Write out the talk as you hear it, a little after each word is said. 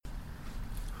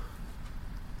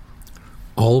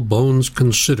All Bones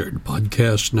Considered,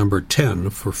 podcast number 10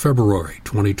 for February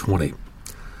 2020.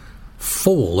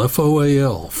 FOAL,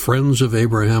 F-O-A-L, Friends of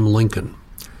Abraham Lincoln.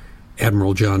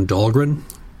 Admiral John Dahlgren,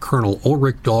 Colonel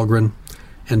Ulrich Dahlgren,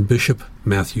 and Bishop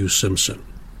Matthew Simpson.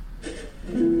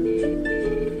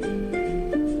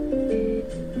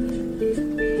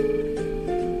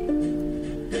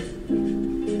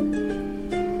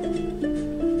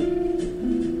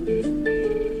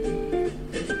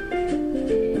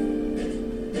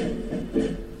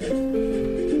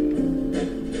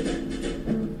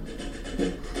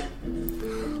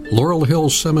 Laurel Hill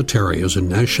Cemetery is a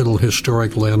National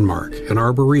Historic Landmark, an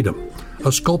arboretum,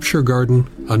 a sculpture garden,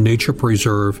 a nature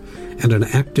preserve, and an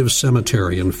active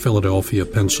cemetery in Philadelphia,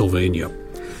 Pennsylvania.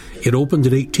 It opened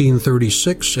in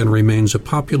 1836 and remains a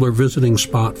popular visiting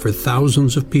spot for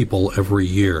thousands of people every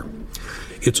year.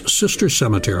 Its sister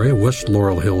cemetery, West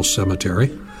Laurel Hill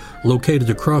Cemetery, located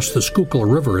across the Schuylkill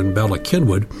River in Bala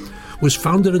Cynwyd, was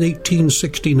founded in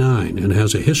 1869 and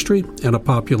has a history and a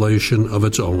population of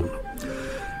its own.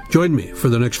 Join me for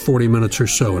the next 40 minutes or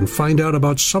so and find out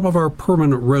about some of our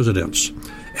permanent residents.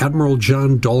 Admiral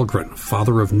John Dahlgren,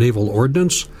 father of naval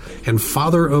ordnance, and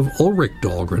father of Ulrich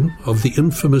Dahlgren of the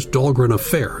infamous Dahlgren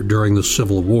Affair during the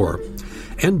Civil War,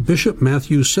 and Bishop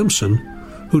Matthew Simpson,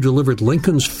 who delivered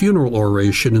Lincoln's funeral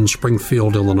oration in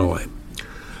Springfield, Illinois.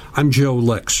 I'm Joe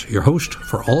Lex, your host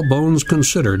for All Bones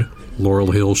Considered,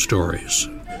 Laurel Hill Stories.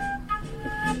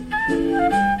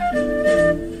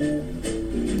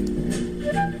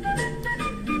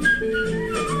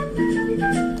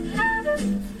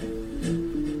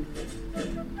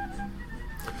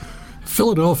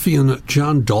 Philadelphian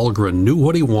John Dahlgren knew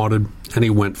what he wanted, and he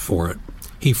went for it.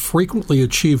 He frequently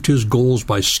achieved his goals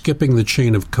by skipping the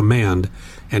chain of command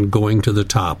and going to the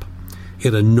top.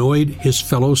 It annoyed his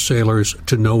fellow sailors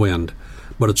to no end,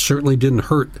 but it certainly didn't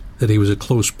hurt that he was a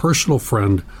close personal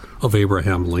friend of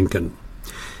Abraham Lincoln.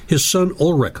 His son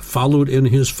Ulrich followed in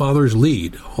his father's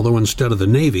lead, although instead of the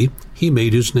Navy, he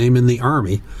made his name in the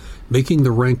Army, making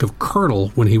the rank of colonel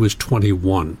when he was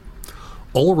 21.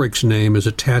 Ulrich's name is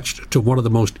attached to one of the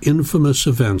most infamous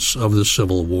events of the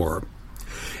Civil War.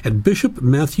 And Bishop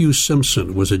Matthew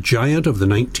Simpson was a giant of the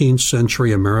 19th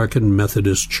century American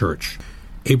Methodist Church.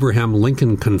 Abraham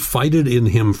Lincoln confided in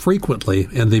him frequently,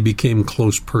 and they became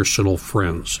close personal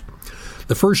friends.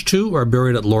 The first two are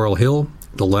buried at Laurel Hill,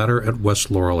 the latter at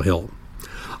West Laurel Hill.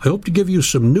 I hope to give you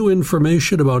some new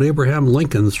information about Abraham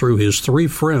Lincoln through his three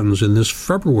friends in this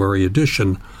February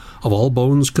edition of All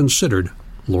Bones Considered,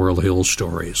 Laurel Hill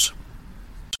Stories.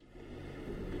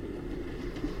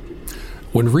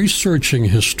 When researching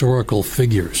historical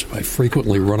figures, I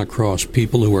frequently run across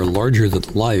people who are larger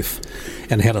than life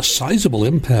and had a sizable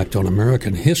impact on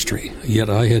American history, yet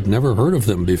I had never heard of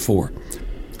them before.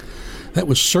 That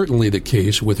was certainly the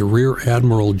case with Rear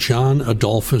Admiral John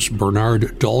Adolphus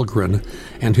Bernard Dahlgren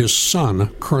and his son,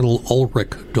 Colonel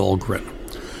Ulrich Dahlgren.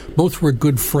 Both were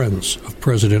good friends of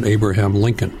President Abraham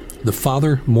Lincoln, the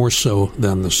father more so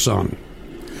than the son.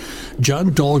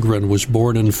 John Dahlgren was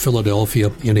born in Philadelphia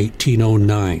in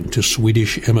 1809 to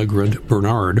Swedish immigrant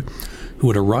Bernard, who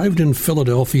had arrived in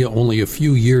Philadelphia only a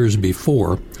few years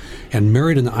before, and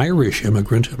married an Irish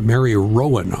immigrant, Mary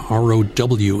Rowan,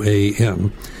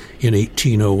 R-O-W-A-N, in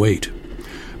 1808.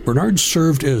 Bernard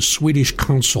served as Swedish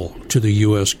consul to the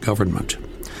U.S. government.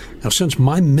 Now, since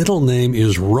my middle name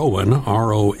is Rowan,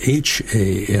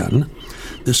 R-O-H-A-N,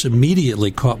 this immediately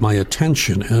caught my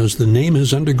attention as the name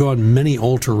has undergone many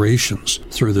alterations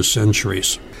through the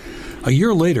centuries. A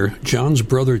year later, John's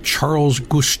brother Charles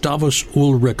Gustavus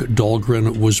Ulrich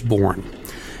Dahlgren was born.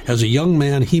 As a young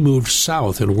man, he moved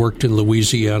south and worked in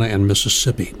Louisiana and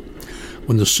Mississippi.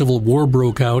 When the Civil War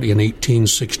broke out in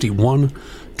 1861,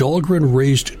 Dahlgren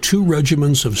raised two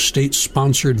regiments of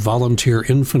state-sponsored volunteer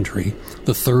infantry,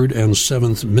 the 3rd and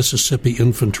 7th Mississippi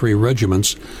Infantry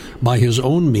Regiments, by his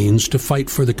own means to fight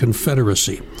for the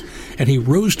Confederacy, and he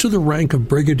rose to the rank of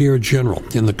Brigadier General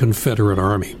in the Confederate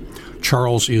Army.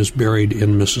 Charles is buried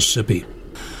in Mississippi.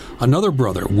 Another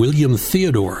brother, William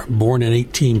Theodore, born in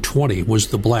 1820, was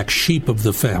the black sheep of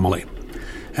the family.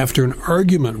 After an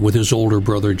argument with his older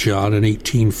brother John in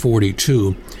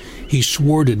 1842, he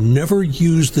swore to never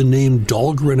use the name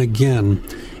Dahlgren again,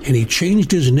 and he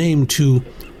changed his name to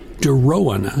de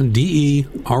Rohan,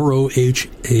 D-E-R-O-H-A-N,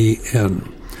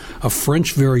 a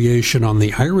French variation on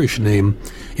the Irish name,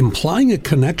 implying a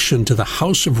connection to the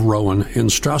House of Rohan in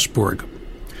Strasbourg.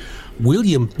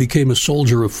 William became a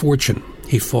soldier of fortune.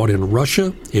 He fought in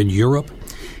Russia, in Europe.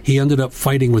 He ended up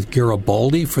fighting with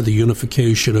Garibaldi for the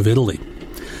unification of Italy.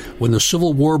 When the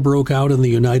Civil War broke out in the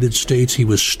United States, he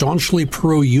was staunchly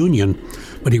pro-Union,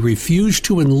 but he refused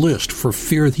to enlist for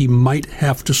fear that he might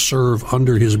have to serve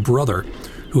under his brother,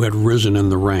 who had risen in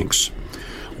the ranks.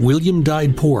 William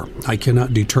died poor. I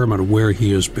cannot determine where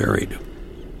he is buried.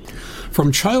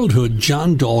 From childhood,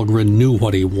 John Dahlgren knew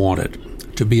what he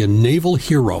wanted, to be a naval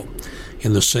hero,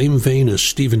 in the same vein as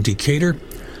Stephen Decatur,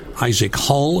 Isaac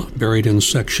Hull, buried in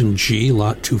Section G,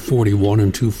 Lot 241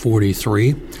 and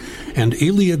 243, and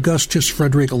Élie Augustus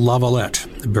Frederick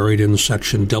Lavalette, buried in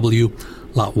Section W,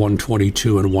 Lot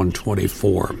 122 and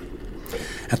 124.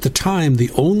 At the time,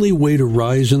 the only way to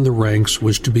rise in the ranks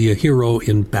was to be a hero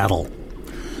in battle.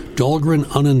 Dahlgren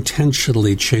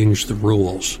unintentionally changed the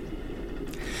rules.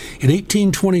 In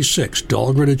 1826,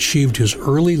 Dahlgren achieved his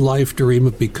early life dream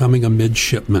of becoming a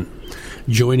midshipman,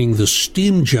 joining the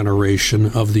steam generation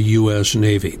of the U.S.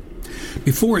 Navy.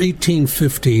 Before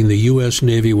 1815, the U.S.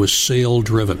 Navy was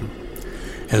sail-driven.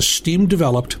 As steam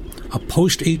developed, a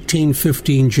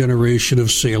post-1815 generation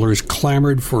of sailors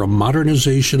clamored for a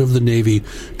modernization of the Navy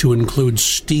to include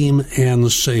steam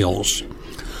and sails.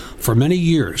 For many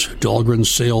years, Dahlgren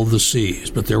sailed the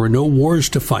seas, but there were no wars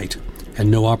to fight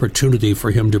and no opportunity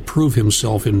for him to prove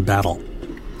himself in battle.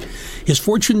 His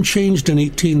fortune changed in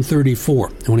 1834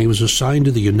 when he was assigned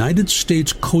to the United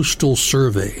States Coastal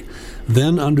Survey,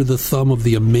 then under the thumb of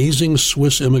the amazing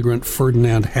Swiss immigrant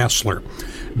Ferdinand Hassler,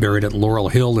 buried at Laurel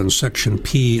Hill in Section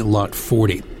P, Lot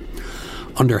 40.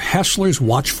 Under Hassler's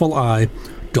watchful eye,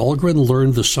 Dahlgren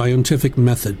learned the scientific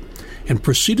method and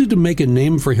proceeded to make a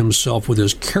name for himself with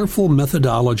his careful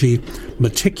methodology,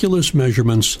 meticulous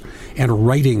measurements, and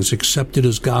writings accepted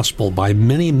as gospel by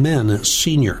many men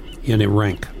senior in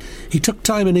rank. He took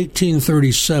time in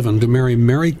 1837 to marry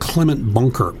Mary Clement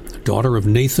Bunker, daughter of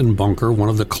Nathan Bunker, one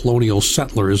of the colonial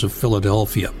settlers of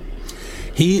Philadelphia.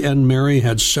 He and Mary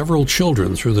had several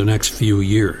children through the next few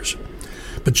years.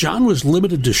 But John was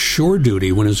limited to shore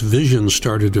duty when his vision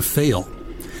started to fail.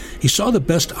 He saw the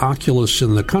best oculists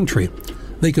in the country.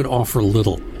 They could offer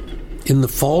little. In the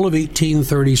fall of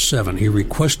 1837, he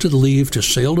requested leave to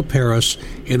sail to Paris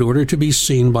in order to be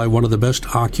seen by one of the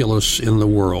best oculists in the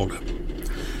world.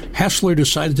 Hassler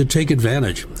decided to take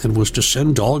advantage and was to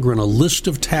send Dahlgren a list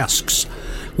of tasks,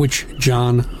 which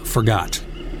John forgot.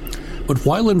 But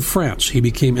while in France, he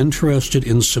became interested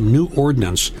in some new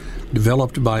ordnance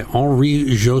developed by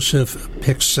Henri-Joseph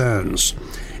Pexens,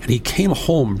 and he came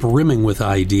home brimming with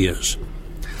ideas.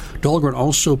 Dahlgren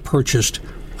also purchased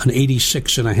an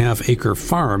 86.5-acre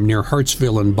farm near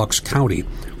Hartsville in Bucks County,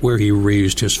 where he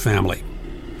raised his family.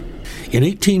 In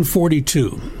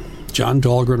 1842, John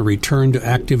Dahlgren returned to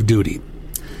active duty.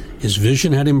 His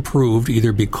vision had improved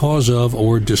either because of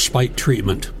or despite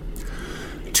treatment.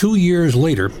 2 years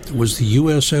later was the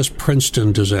USS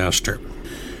Princeton disaster.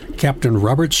 Captain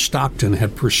Robert Stockton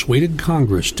had persuaded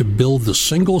Congress to build the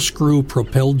single-screw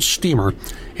propelled steamer,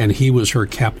 and he was her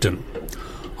captain.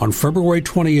 On February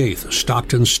 28th,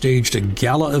 Stockton staged a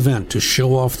gala event to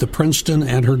show off the Princeton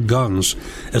and her guns,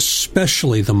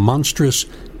 especially the monstrous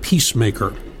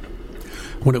Peacemaker.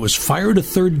 When it was fired a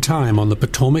third time on the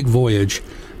Potomac voyage,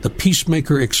 the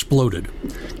Peacemaker exploded,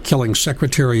 killing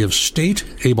Secretary of State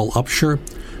Abel Upshur,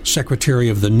 Secretary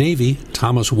of the Navy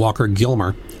Thomas Walker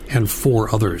Gilmer, and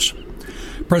 4 others.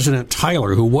 President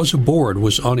Tyler, who was aboard,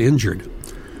 was uninjured,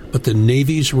 but the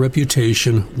Navy's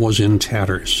reputation was in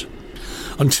tatters.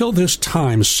 Until this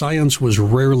time, science was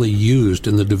rarely used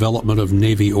in the development of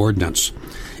Navy ordnance.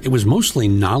 It was mostly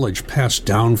knowledge passed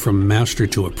down from master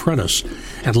to apprentice,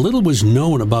 and little was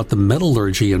known about the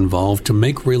metallurgy involved to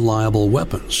make reliable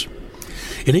weapons.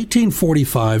 In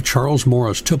 1845, Charles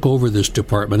Morris took over this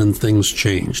department and things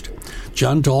changed.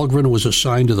 John Dahlgren was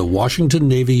assigned to the Washington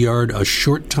Navy Yard a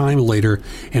short time later,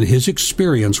 and his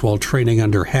experience while training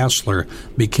under Hassler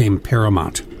became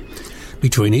paramount.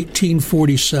 Between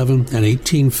 1847 and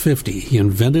 1850, he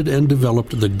invented and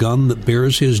developed the gun that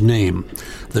bears his name,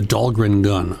 the Dahlgren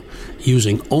gun,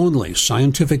 using only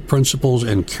scientific principles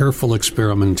and careful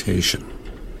experimentation.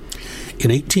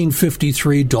 In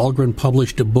 1853, Dahlgren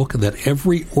published a book that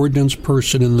every ordnance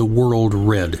person in the world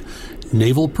read,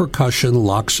 Naval Percussion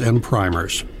Locks and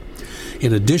Primers.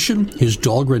 In addition, his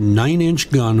Dahlgren 9-inch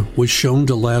gun was shown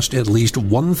to last at least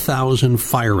 1,000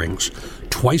 firings,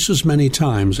 twice as many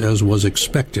times as was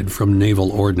expected from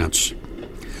naval ordnance.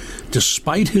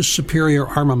 Despite his superior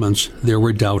armaments, there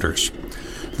were doubters.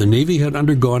 The Navy had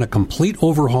undergone a complete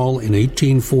overhaul in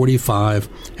 1845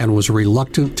 and was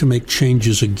reluctant to make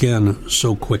changes again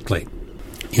so quickly.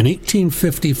 In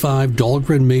 1855,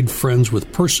 Dahlgren made friends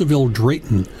with Percival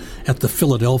Drayton at the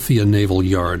Philadelphia Naval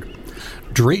Yard.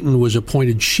 Drayton was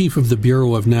appointed chief of the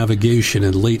Bureau of Navigation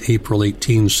in late April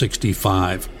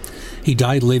 1865. He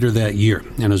died later that year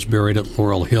and is buried at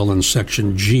Laurel Hill in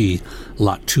Section G,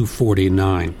 Lot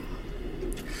 249.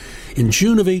 In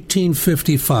June of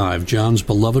 1855, John's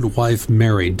beloved wife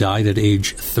Mary died at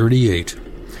age 38.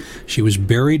 She was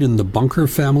buried in the Bunker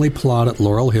family plot at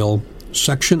Laurel Hill,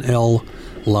 Section L,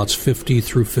 lots 50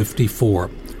 through 54,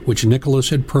 which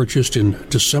Nicholas had purchased in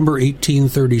December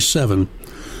 1837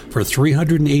 for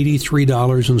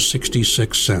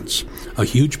 $383.66, a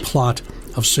huge plot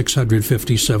of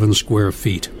 657 square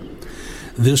feet.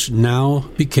 This now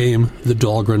became the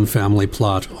Dahlgren family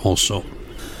plot also.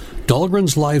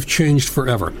 Dahlgren's life changed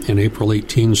forever in April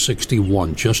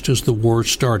 1861, just as the war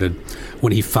started,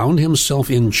 when he found himself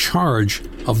in charge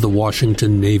of the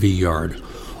Washington Navy Yard.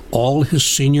 All his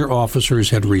senior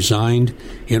officers had resigned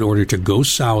in order to go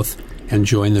south and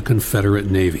join the Confederate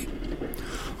Navy.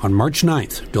 On March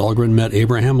 9th, Dahlgren met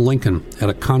Abraham Lincoln at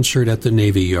a concert at the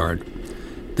Navy Yard.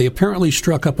 They apparently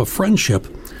struck up a friendship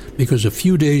because a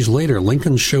few days later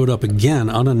Lincoln showed up again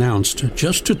unannounced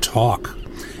just to talk,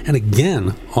 and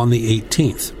again on the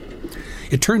 18th.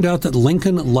 It turned out that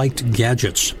Lincoln liked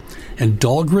gadgets, and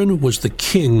Dahlgren was the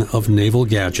king of naval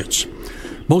gadgets.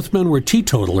 Both men were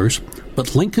teetotalers,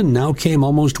 but Lincoln now came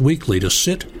almost weekly to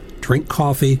sit, drink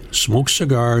coffee, smoke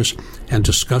cigars, and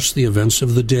discuss the events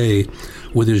of the day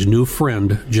with his new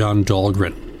friend, John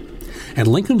Dahlgren. And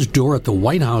Lincoln's door at the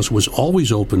White House was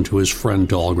always open to his friend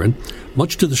Dahlgren,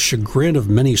 much to the chagrin of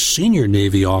many senior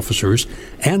Navy officers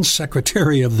and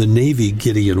Secretary of the Navy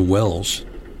Gideon Welles.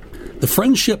 The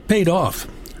friendship paid off.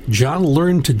 John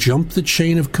learned to jump the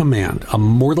chain of command, a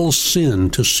mortal sin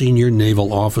to senior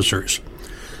naval officers.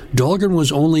 Dahlgren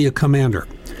was only a commander,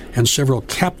 and several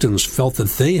captains felt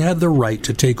that they had the right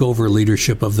to take over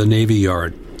leadership of the Navy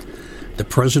Yard. The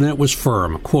president was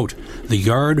firm, quote, "The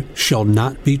yard shall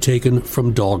not be taken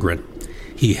from Dahlgren.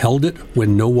 He held it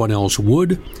when no one else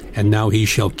would, and now he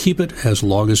shall keep it as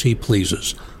long as he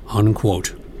pleases,"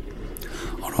 unquote.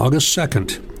 On August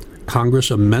 2nd, Congress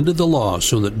amended the law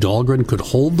so that Dahlgren could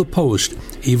hold the post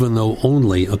even though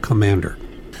only a commander.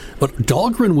 But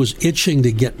Dahlgren was itching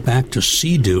to get back to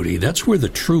sea duty. That's where the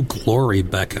true glory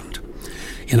beckoned.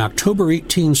 In October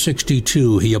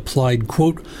 1862, he applied,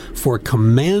 quote, "for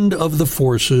command of the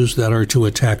forces that are to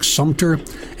attack Sumter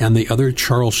and the other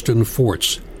Charleston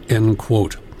forts," end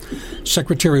quote.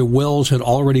 Secretary Welles had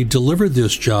already delivered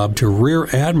this job to Rear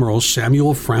Admiral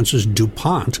Samuel Francis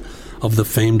DuPont of the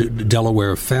famed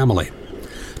Delaware family.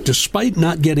 Despite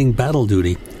not getting battle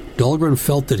duty, Dahlgren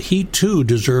felt that he too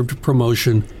deserved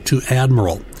promotion to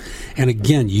admiral, and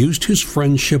again used his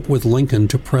friendship with Lincoln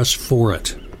to press for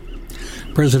it.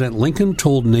 President Lincoln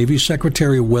told Navy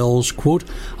Secretary Welles, quote,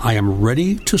 "I am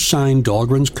ready to sign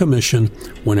Dahlgren's commission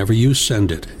whenever you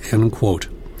send it," end quote.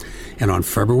 And on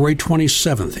February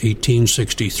 27,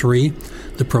 1863,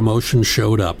 the promotion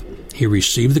showed up. He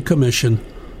received the commission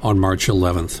on March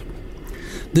 11th.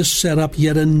 This set up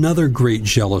yet another great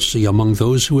jealousy among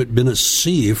those who had been at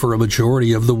sea for a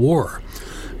majority of the war.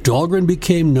 Dahlgren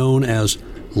became known as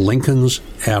Lincoln's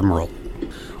Admiral.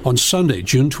 On Sunday,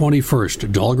 June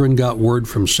 21st, Dahlgren got word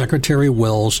from Secretary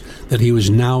Welles that he was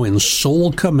now in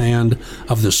sole command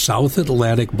of the South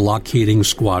Atlantic Blockading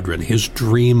Squadron, his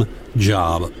dream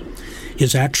job.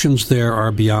 His actions there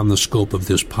are beyond the scope of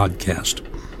this podcast.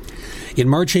 In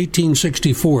March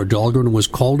 1864, Dahlgren was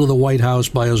called to the White House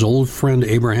by his old friend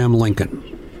Abraham Lincoln.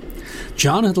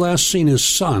 John had last seen his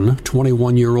son,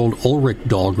 21-year-old Ulrich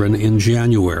Dahlgren, in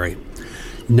January.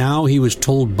 Now he was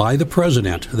told by the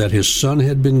president that his son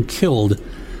had been killed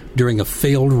during a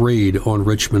failed raid on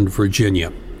Richmond,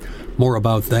 Virginia. More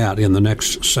about that in the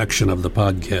next section of the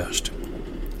podcast.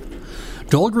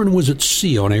 Dahlgren was at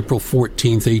sea on April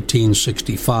 14,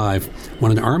 1865,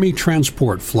 when an Army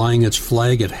transport flying its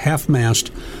flag at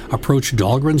half-mast approached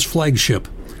Dahlgren's flagship,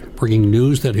 bringing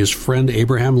news that his friend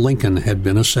Abraham Lincoln had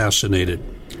been assassinated.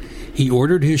 He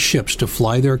ordered his ships to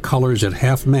fly their colors at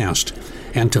half-mast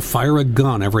and to fire a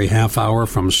gun every half hour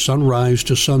from sunrise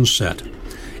to sunset,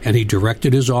 and he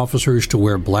directed his officers to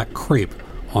wear black crepe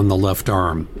on the left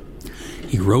arm.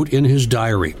 He wrote in his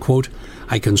diary, quote,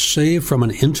 "I can say from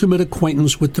an intimate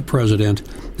acquaintance with the President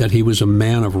that he was a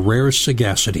man of rare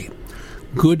sagacity,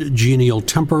 good genial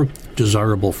temper,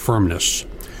 desirable firmness,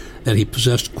 that he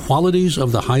possessed qualities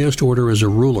of the highest order as a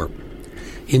ruler.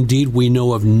 Indeed, we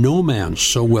know of no man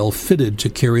so well fitted to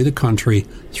carry the country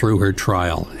through her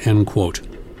trial," end quote.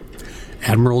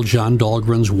 Admiral John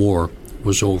Dahlgren's war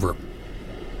was over.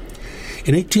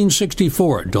 In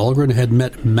 1864, Dahlgren had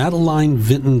met Madeline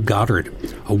Vinton Goddard,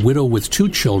 a widow with 2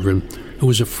 children, who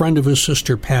was a friend of his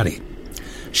sister Patty.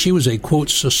 She was a,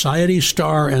 quote, "society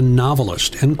star and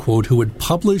novelist," end quote, who had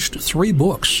published 3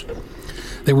 books.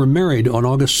 They were married on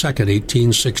August 2nd,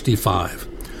 1865.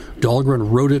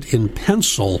 Dahlgren wrote it in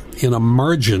pencil in a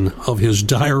margin of his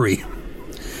diary.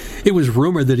 It was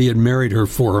rumored that he had married her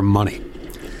for her money.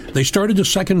 They started a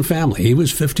second family. He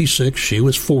was 56, she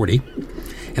was 40.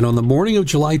 And on the morning of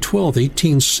July 12,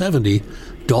 1870,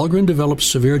 Dahlgren developed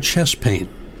severe chest pain.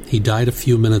 He died a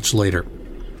few minutes later.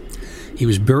 He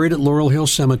was buried at Laurel Hill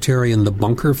Cemetery in the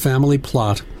Bunker family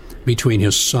plot between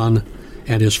his son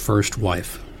and his first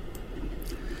wife.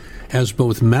 As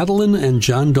both Madeline and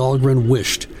John Dahlgren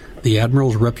wished, the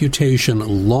admiral's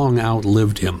reputation long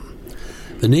outlived him.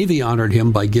 The Navy honored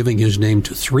him by giving his name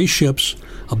to 3 ships,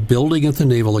 a building at the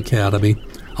Naval Academy,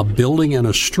 a building and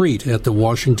a street at the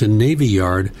Washington Navy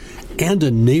Yard, and a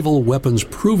naval weapons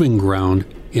proving ground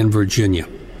in Virginia.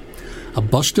 A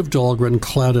bust of Dahlgren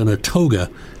clad in a toga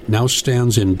now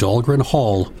stands in Dahlgren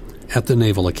Hall at the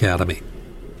Naval Academy.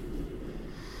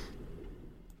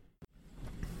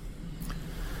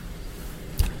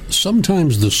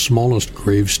 Sometimes the smallest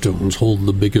gravestones hold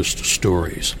the biggest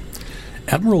stories.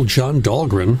 Admiral John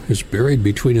Dahlgren is buried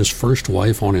between his first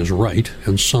wife on his right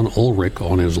and son Ulrich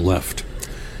on his left.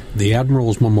 The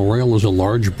Admiral's memorial is a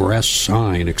large brass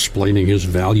sign explaining his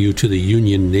value to the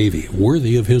Union Navy,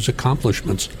 worthy of his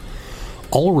accomplishments.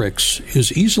 Ulrich's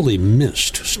is easily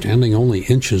missed, standing only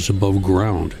inches above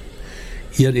ground.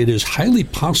 Yet it is highly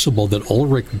possible that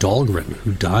Ulrich Dahlgren,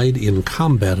 who died in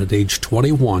combat at age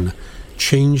 21,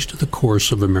 changed the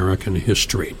course of American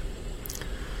history.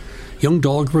 Young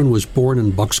Dahlgren was born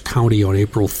in Bucks County on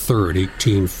April 3,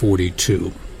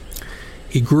 1842.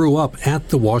 He grew up at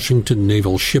the Washington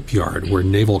Naval Shipyard, where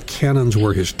naval cannons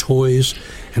were his toys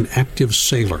and active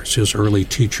sailors his early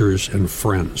teachers and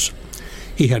friends.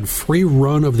 He had free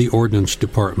run of the Ordnance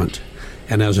Department,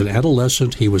 and as an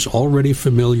adolescent he was already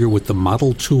familiar with the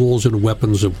model tools and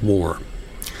weapons of war.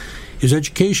 His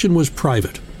education was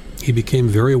private. He became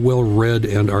very well read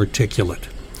and articulate.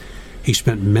 He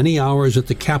spent many hours at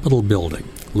the Capitol building,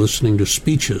 listening to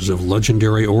speeches of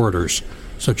legendary orators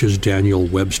such as Daniel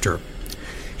Webster.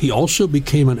 He also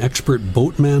became an expert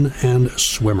boatman and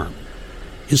swimmer.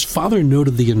 His father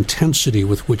noted the intensity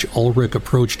with which Ulrich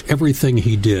approached everything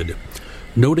he did,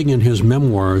 noting in his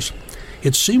memoirs,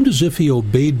 "It seemed as if he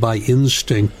obeyed by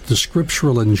instinct the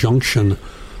scriptural injunction,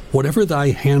 'Whatever thy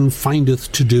hand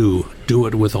findeth to do, do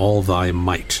it with all thy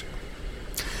might.'"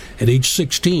 At age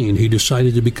 16, he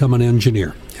decided to become an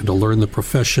engineer and to learn the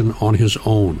profession on his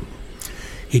own.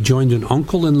 He joined an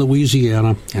uncle in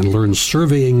Louisiana and learned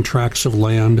surveying tracts of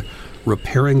land,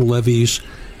 repairing levees,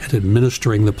 and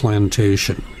administering the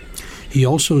plantation. He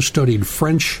also studied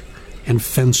French and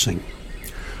fencing.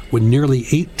 When nearly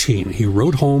 18, he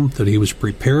wrote home that he was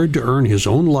prepared to earn his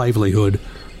own livelihood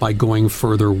by going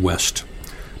further west.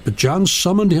 But John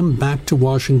summoned him back to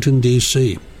Washington,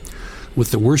 D.C.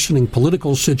 With the worsening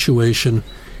political situation,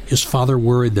 his father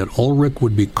worried that Ulrich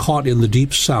would be caught in the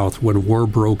Deep South when war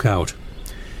broke out.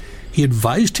 He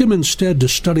advised him instead to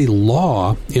study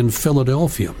law in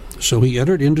Philadelphia, so he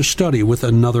entered into study with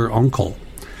another uncle.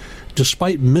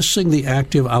 Despite missing the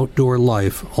active outdoor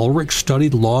life, Ulrich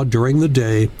studied law during the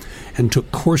day and took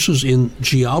courses in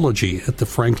geology at the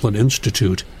Franklin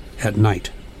Institute at night.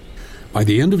 By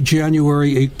the end of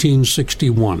January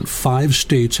 1861, 5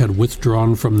 states had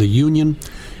withdrawn from the Union,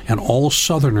 and all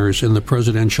Southerners in the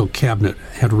presidential cabinet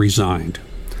had resigned.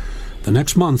 The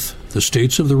next month, the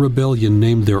states of the rebellion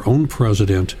named their own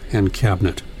president and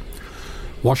cabinet.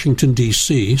 Washington,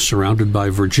 D.C., surrounded by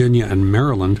Virginia and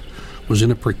Maryland, was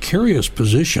in a precarious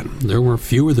position. There were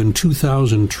fewer than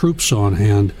 2,000 troops on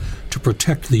hand to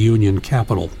protect the Union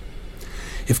capital.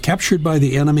 If captured by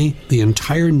the enemy, the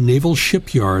entire naval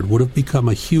shipyard would have become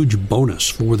a huge bonus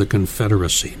for the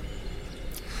Confederacy.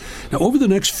 Now, over the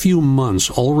next few months,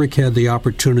 Ulrich had the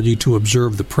opportunity to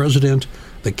observe the president,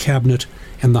 the cabinet,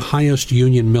 and the highest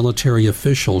Union military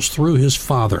officials through his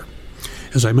father.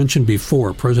 As I mentioned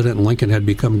before, President Lincoln had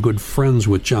become good friends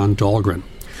with John Dahlgren,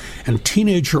 and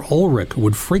teenager Ulrich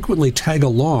would frequently tag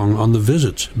along on the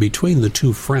visits between the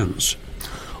two friends.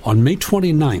 On May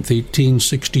 29,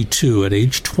 1862, at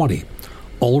age 20,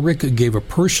 Ulrich gave a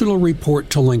personal report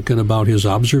to Lincoln about his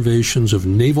observations of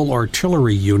naval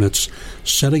artillery units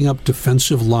setting up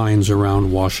defensive lines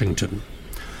around Washington.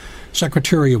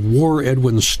 Secretary of War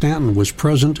Edwin Stanton was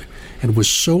present and was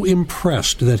so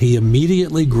impressed that he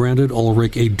immediately granted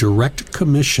Ulrich a direct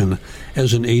commission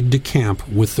as an aide-de-camp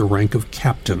with the rank of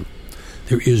captain.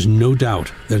 There is no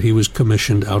doubt that he was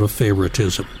commissioned out of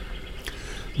favoritism.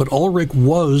 But Ulrich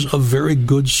was a very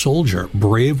good soldier,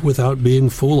 brave without being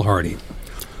foolhardy.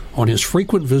 On his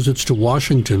frequent visits to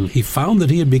Washington, he found that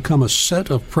he had become a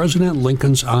set of President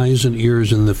Lincoln's eyes and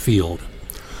ears in the field.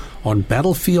 On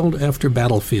battlefield after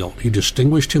battlefield, he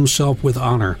distinguished himself with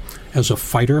honor as a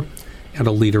fighter and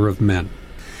a leader of men.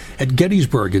 At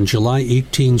Gettysburg in July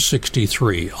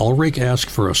 1863, Ulrich asked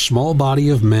for a small body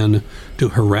of men to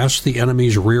harass the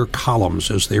enemy's rear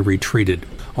columns as they retreated.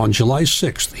 On July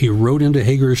 6th, he rode into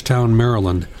Hagerstown,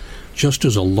 Maryland, just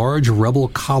as a large rebel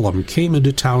column came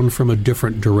into town from a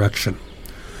different direction.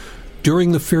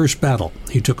 During the fierce battle,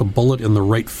 he took a bullet in the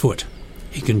right foot.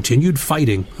 He continued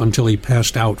fighting until he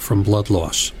passed out from blood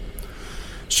loss.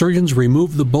 Surgeons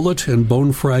removed the bullet and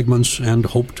bone fragments and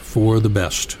hoped for the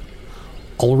best.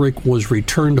 Ulrich was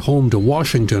returned home to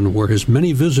Washington, where his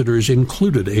many visitors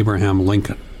included Abraham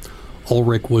Lincoln.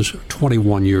 Ulrich was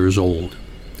 21 years old.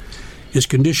 His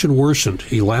condition worsened.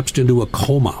 He lapsed into a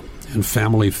coma, and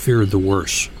family feared the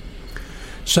worst.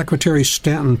 Secretary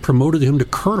Stanton promoted him to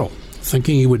colonel,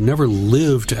 thinking he would never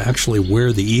live to actually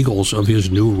wear the eagles of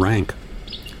his new rank.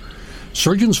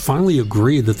 Surgeons finally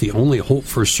agreed that the only hope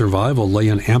for survival lay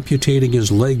in amputating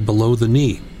his leg below the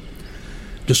knee.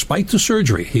 Despite the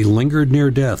surgery, he lingered near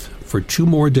death for 2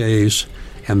 more days,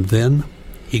 and then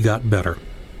he got better.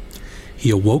 He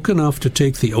awoke enough to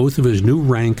take the oath of his new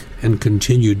rank and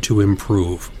continued to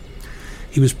improve.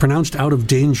 He was pronounced out of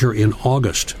danger in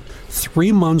August.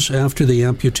 3 months after the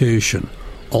amputation,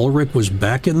 Ulrich was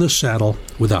back in the saddle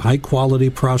with a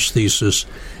high-quality prosthesis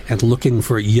and looking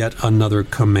for yet another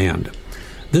command,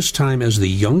 this time as the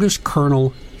youngest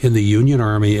colonel in the Union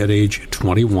Army at age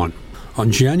 21. On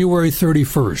January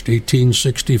 31st,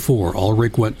 1864,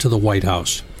 Ulrich went to the White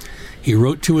House. He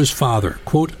wrote to his father,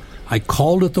 quote, "I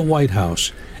called at the White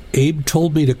House. Abe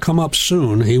told me to come up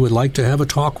soon. He would like to have a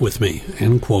talk with me,"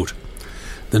 end quote.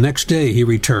 The next day he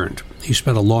returned. He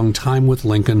spent a long time with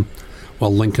Lincoln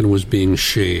while Lincoln was being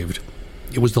shaved.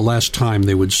 It was the last time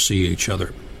they would see each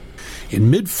other. In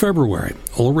mid-February,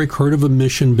 Ulrich heard of a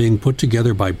mission being put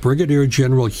together by Brigadier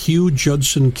General Hugh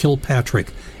Judson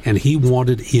Kilpatrick, and he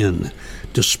wanted in.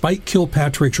 Despite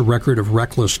Kilpatrick's record of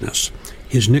recklessness,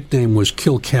 his nickname was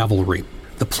Kill Cavalry.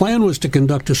 The plan was to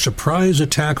conduct a surprise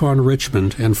attack on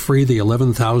Richmond and free the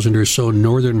 11,000 or so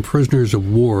Northern prisoners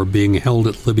of war being held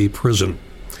at Libby Prison.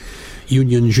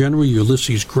 Union General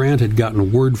Ulysses Grant had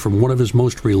gotten word from one of his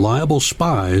most reliable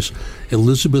spies,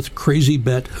 Elizabeth Crazy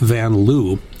Bet Van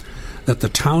Lew, that the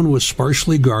town was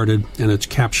sparsely guarded and its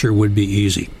capture would be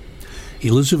easy.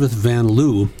 Elizabeth Van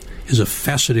Lew is a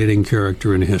fascinating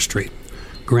character in history.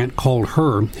 Grant called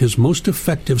her his most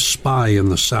effective spy in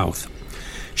the South.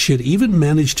 She had even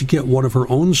managed to get one of her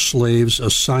own slaves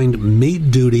assigned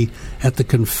maid duty at the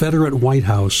Confederate White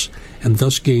House and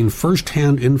thus gained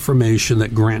first-hand information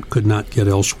that Grant could not get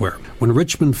elsewhere. When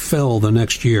Richmond fell the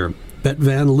next year, Bet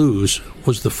Van Lew's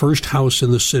was the first house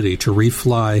in the city to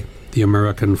refly the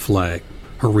American flag.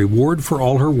 Her reward for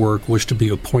all her work was to be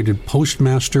appointed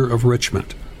postmaster of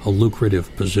Richmond, a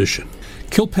lucrative position.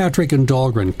 Kilpatrick and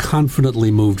Dahlgren confidently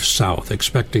moved south,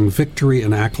 expecting victory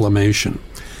and acclamation.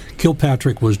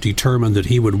 Kilpatrick was determined that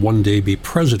he would one day be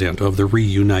president of the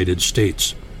reunited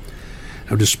states.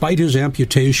 Now, despite his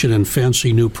amputation and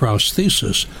fancy new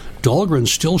prosthesis, Dahlgren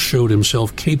still showed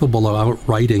himself capable of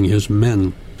outriding his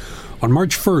men. On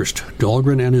March 1st,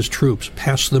 Dahlgren and his troops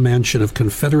passed the mansion of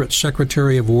Confederate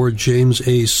Secretary of War James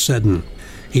A. Seddon.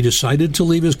 He decided to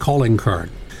leave his calling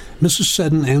card. Mrs.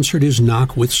 Seddon answered his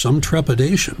knock with some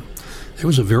trepidation. There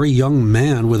was a very young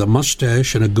man with a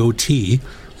mustache and a goatee,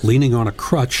 leaning on a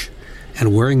crutch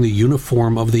and wearing the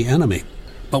uniform of the enemy.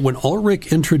 But when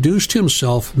Ulrich introduced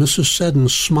himself, Mrs. Seddon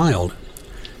smiled.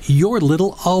 "You're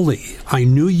little Ully. I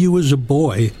knew you as a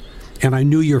boy, and I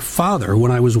knew your father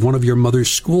when I was one of your mother's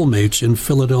schoolmates in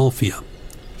Philadelphia.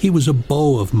 He was a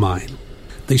beau of mine."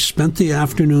 They spent the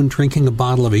afternoon drinking a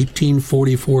bottle of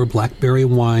 1844 blackberry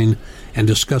wine and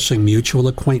discussing mutual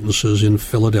acquaintances in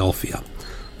Philadelphia.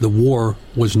 The war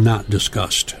was not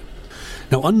discussed.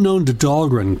 Now, unknown to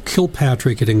Dahlgren,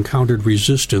 Kilpatrick had encountered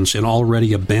resistance and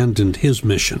already abandoned his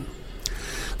mission.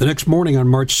 The next morning on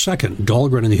March 2nd,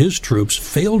 Dahlgren and his troops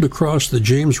failed to cross the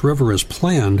James River as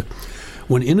planned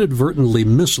when inadvertently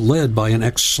misled by an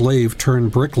ex-slave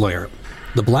turned bricklayer.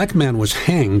 The black man was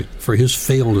hanged for his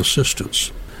failed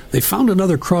assistance. They found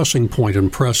another crossing point and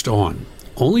pressed on,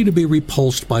 only to be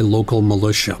repulsed by local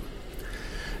militia.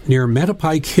 Near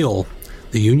Mattapike Hill,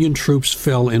 the Union troops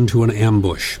fell into an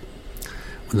ambush.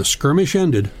 When the skirmish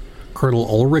ended, Colonel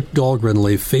Ulrich Dahlgren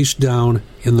lay face down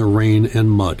in the rain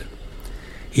and mud.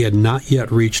 He had not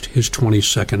yet reached his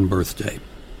 22nd birthday.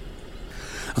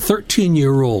 A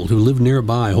 13-year-old who lived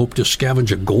nearby hoped to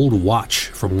scavenge a gold watch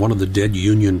from one of the dead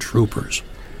Union troopers.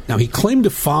 Now, he claimed to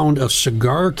have found a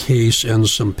cigar case and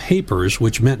some papers,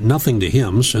 which meant nothing to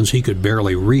him since he could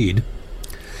barely read.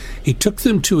 He took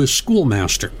them to his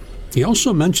schoolmaster, He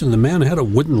also mentioned the man had a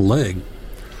wooden leg.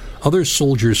 Other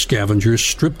soldier scavengers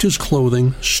stripped his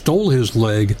clothing, stole his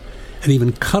leg, and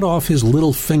even cut off his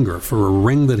little finger for a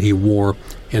ring that he wore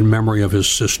in memory of his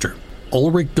sister.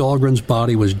 Ulrich Dahlgren's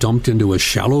body was dumped into a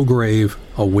shallow grave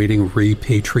awaiting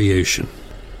repatriation.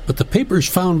 But the papers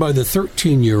found by the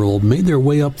 13-year-old made their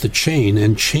way up the chain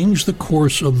and changed the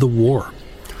course of the war.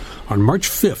 On March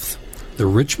 5th, the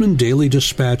Richmond Daily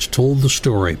Dispatch told the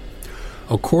story.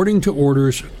 According to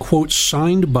orders, quote,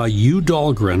 signed by U.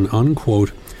 Dahlgren,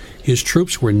 unquote, his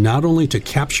troops were not only to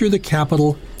capture the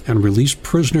capital and release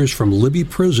prisoners from Libby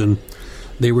Prison,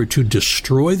 they were to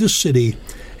destroy the city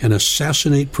and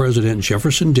assassinate President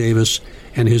Jefferson Davis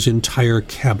and his entire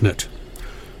cabinet.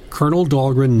 Colonel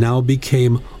Dahlgren now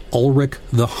became Ulrich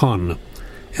the Hun,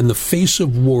 and the face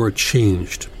of war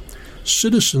changed.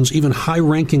 Citizens, even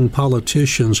high-ranking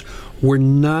politicians, were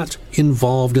not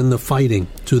involved in the fighting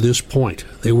to this point.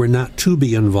 They were not to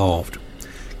be involved.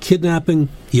 Kidnapping,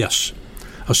 yes.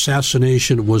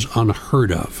 Assassination was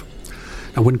unheard of.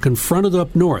 Now, when confronted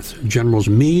up north, Generals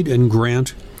Meade and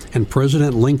Grant and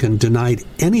President Lincoln denied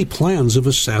any plans of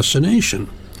assassination.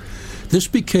 This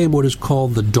became what is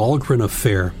called the Dahlgren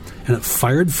Affair, and it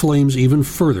fired flames even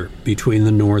further between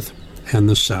the North and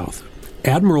the South.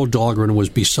 Admiral Dahlgren was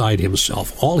beside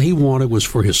himself. All he wanted was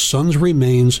for his son's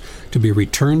remains to be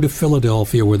returned to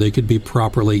Philadelphia where they could be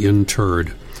properly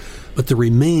interred. But the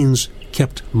remains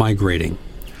kept migrating.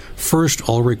 First,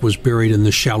 Ulrich was buried in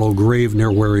the shallow grave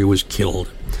near where he was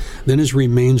killed. Then his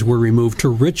remains were removed to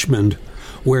Richmond,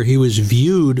 where he was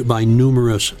viewed by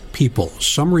numerous people.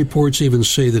 Some reports even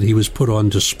say that he was put on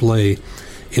display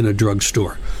in a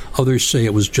drugstore. Others say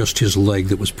it was just his leg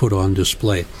that was put on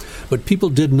display. But people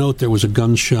did note there was a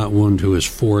gunshot wound to his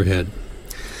forehead.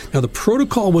 Now, the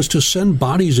protocol was to send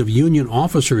bodies of Union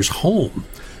officers home,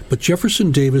 but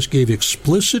Jefferson Davis gave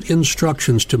explicit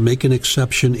instructions to make an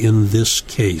exception in this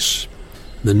case.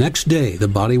 The next day, the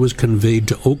body was conveyed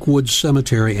to Oakwood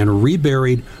Cemetery and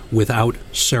reburied without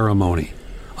ceremony.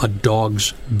 A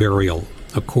dog's burial,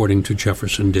 according to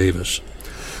Jefferson Davis.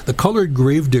 The colored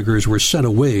gravediggers were sent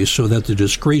away so that the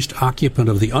disgraced occupant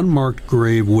of the unmarked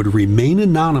grave would remain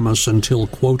anonymous until,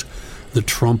 quote, the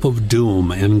trump of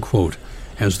doom, end quote,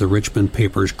 as the Richmond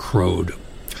papers crowed.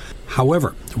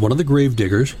 However, one of the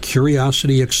gravediggers,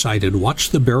 curiosity excited,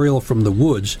 watched the burial from the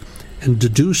woods and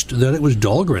deduced that it was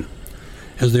Dahlgren,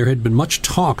 as there had been much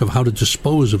talk of how to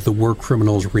dispose of the war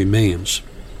criminal's remains.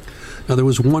 Now, there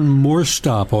was one more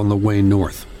stop on the way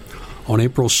north. On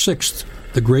April 6th,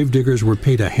 the gravediggers were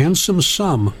paid a handsome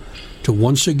sum to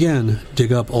once again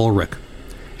dig up Ulrich,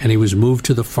 and he was moved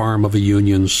to the farm of a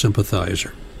Union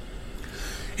sympathizer.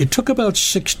 It took about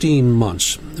 16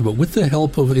 months, but with the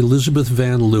help of Elizabeth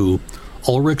Van Lew,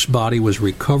 Ulrich's body was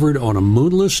recovered on a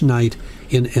moonless night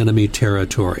in enemy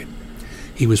territory.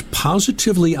 He was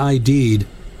positively ID'd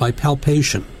by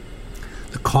palpation.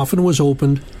 The coffin was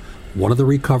opened. One of the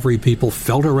recovery people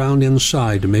felt around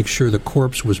inside to make sure the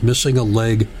corpse was missing a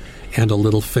leg and a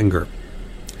little finger.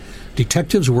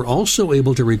 Detectives were also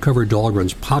able to recover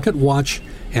Dahlgren's pocket watch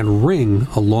and ring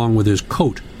along with his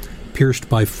coat, pierced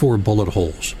by 4 bullet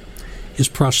holes. His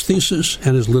prosthesis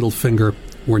and his little finger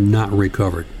were not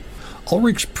recovered.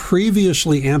 Ulrich's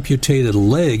previously amputated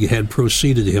leg had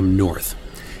preceded him north.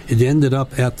 It ended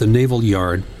up at the Naval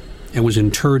Yard and was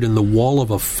interred in the wall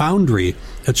of a foundry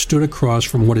that stood across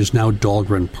from what is now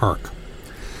Dahlgren Park.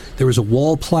 There is a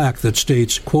wall plaque that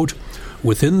states, quote,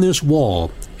 within this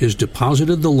wall is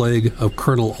deposited the leg of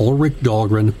Colonel Ulrich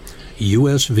Dahlgren,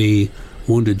 USV,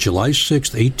 wounded July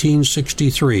 6,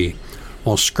 1863,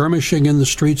 while skirmishing in the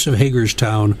streets of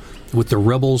Hagerstown with the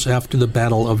rebels after the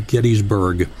Battle of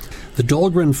Gettysburg. The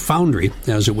Dahlgren Foundry,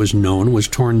 as it was known, was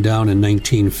torn down in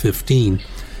 1915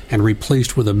 and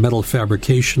replaced with a metal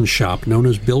fabrication shop known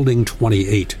as Building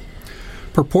 28.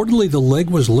 Purportedly, the leg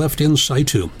was left in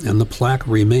situ, and the plaque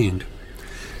remained.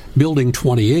 Building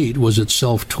 28 was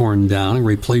itself torn down and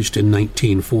replaced in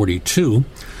 1942,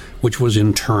 which was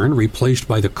in turn replaced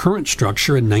by the current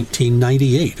structure in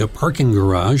 1998, a parking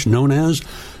garage known as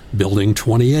Building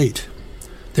 28.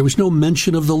 There was no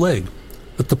mention of the leg,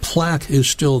 but the plaque is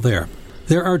still there.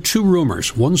 There are 2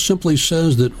 rumors. One simply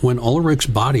says that when Ulrich's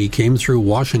body came through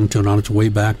Washington on its way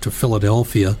back to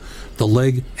Philadelphia, the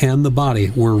leg and the body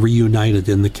were reunited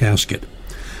in the casket.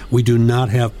 We do not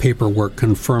have paperwork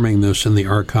confirming this in the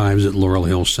archives at Laurel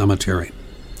Hill Cemetery.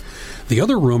 The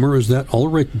other rumor is that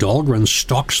Ulrich Dahlgren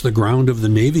stalks the ground of the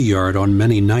Navy Yard on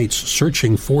many nights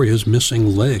searching for his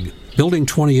missing leg. Building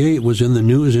 28 was in the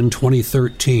news in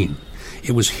 2013.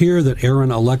 It was here that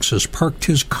Aaron Alexis parked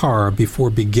his car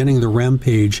before beginning the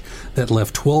rampage that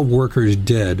left 12 workers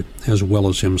dead, as well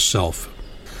as himself.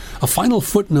 A final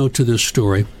footnote to this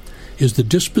story is the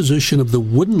disposition of the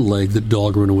wooden leg that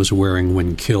Dahlgren was wearing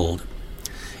when killed.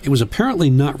 It was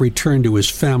apparently not returned to his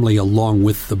family along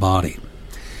with the body.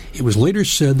 It was later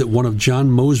said that one of John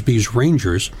Mosby's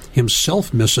rangers,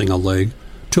 himself missing a leg,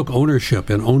 took ownership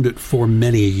and owned it for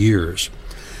many years.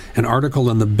 An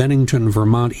article in the Bennington,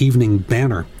 Vermont Evening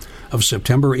Banner of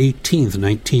September 18,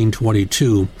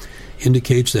 1922,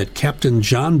 indicates that Captain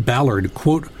John Ballard,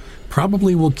 quote,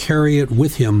 probably will carry it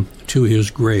with him to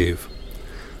his grave.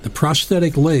 The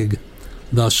prosthetic leg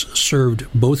thus served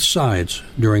both sides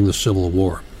during the Civil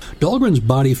War. Dahlgren's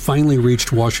body finally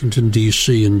reached Washington,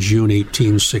 D.C. in June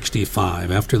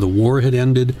 1865, after the war had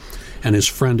ended and his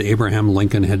friend Abraham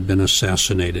Lincoln had been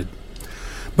assassinated.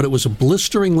 But it was a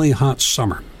blisteringly hot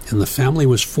summer, and the family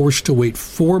was forced to wait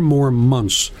 4 more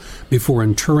months before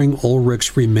interring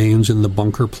Ulrich's remains in the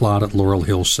bunker plot at Laurel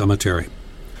Hill Cemetery.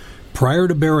 Prior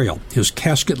to burial, his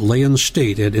casket lay in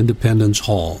state at Independence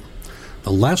Hall.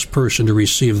 The last person to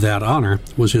receive that honor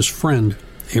was his friend,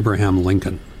 Abraham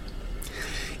Lincoln.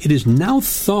 It is now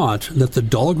thought that the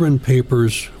Dahlgren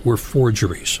papers were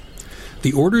forgeries.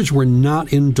 The orders were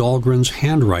not in Dahlgren's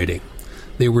handwriting.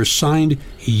 They were signed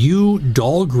U.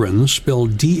 Dahlgren,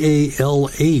 spelled D-A-L-H-G-R-E-N,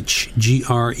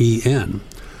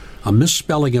 a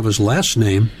misspelling of his last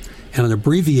name and an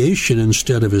abbreviation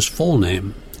instead of his full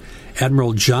name.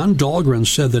 Admiral John Dahlgren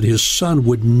said that his son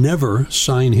would never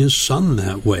sign his son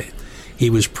that way. He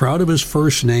was proud of his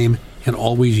first name and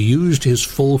always used his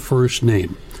full first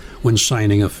name when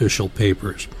signing official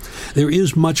papers. There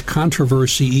is much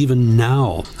controversy even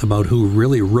now about who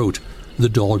really wrote the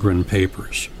Dahlgren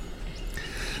papers.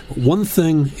 One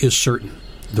thing is certain: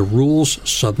 the rules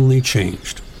suddenly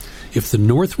changed. If the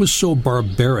North was so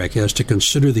barbaric as to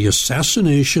consider the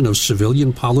assassination of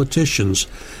civilian politicians,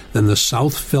 then the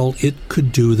South felt it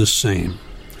could do the same.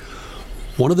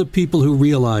 One of the people who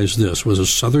realized this was a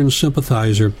Southern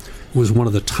sympathizer who was one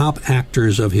of the top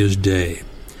actors of his day.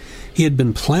 He had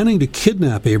been planning to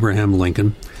kidnap Abraham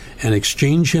Lincoln and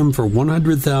exchange him for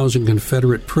 100,000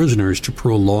 Confederate prisoners to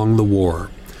prolong the war.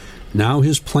 Now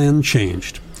his plan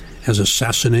changed, as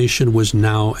assassination was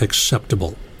now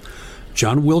acceptable.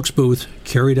 John Wilkes Booth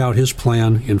carried out his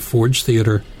plan in Ford's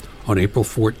Theater on April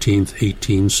 14,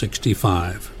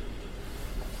 1865.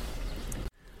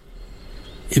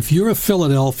 If you're a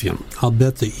Philadelphian, I'll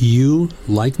bet that you,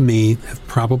 like me, have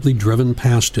probably driven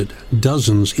past it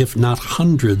dozens, if not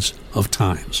hundreds, of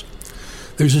times.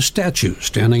 There's a statue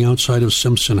standing outside of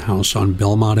Simpson House on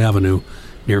Belmont Avenue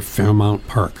near Fairmount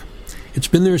Park. It's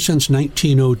been there since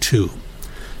 1902.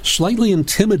 Slightly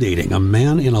intimidating, a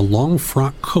man in a long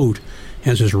frock coat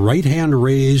has his right hand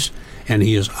raised, and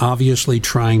he is obviously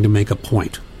trying to make a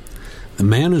point. The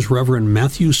man is Reverend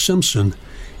Matthew Simpson,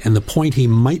 and the point he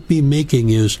might be making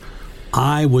is,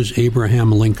 I was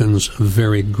Abraham Lincoln's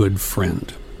very good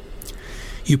friend.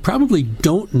 You probably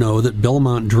don't know that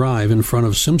Belmont Drive in front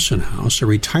of Simpson House, a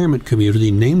retirement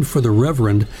community named for the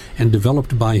Reverend and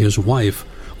developed by his wife,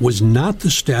 was not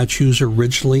the statue's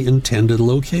originally intended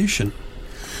location.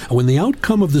 When the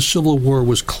outcome of the Civil War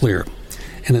was clear,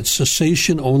 and its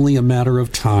cessation only a matter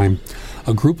of time,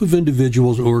 a group of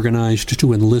individuals organized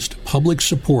to enlist public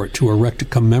support to erect a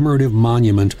commemorative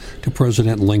monument to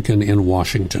President Lincoln in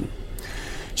Washington.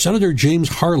 Senator James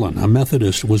Harlan, a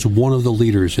Methodist, was one of the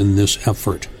leaders in this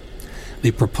effort.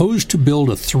 They proposed to build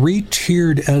a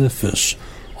 3-tiered edifice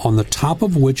on the top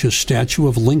of which a statue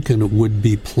of Lincoln would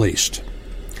be placed.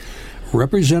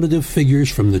 Representative figures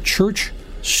from the church,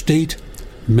 state,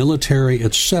 military,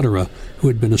 etc., who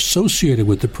had been associated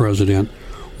with the president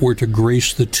were to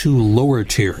grace the 2 lower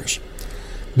tiers.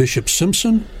 Bishop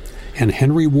Simpson and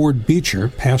Henry Ward Beecher,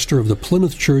 pastor of the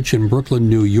Plymouth Church in Brooklyn,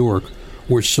 New York,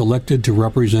 were selected to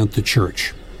represent the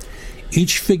church.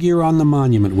 Each figure on the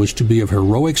monument was to be of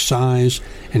heroic size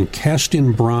and cast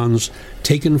in bronze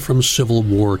taken from Civil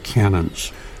War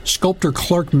cannons. Sculptor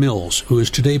Clark Mills, who is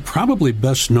today probably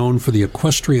best known for the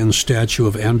equestrian statue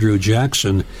of Andrew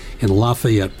Jackson in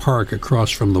Lafayette Park across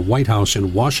from the White House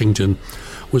in Washington,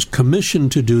 was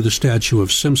commissioned to do the statue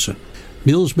of Simpson.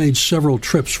 Mills made several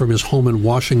trips from his home in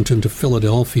Washington to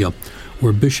Philadelphia,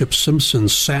 where Bishop Simpson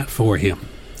sat for him.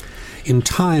 In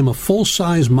time, a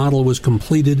full-size model was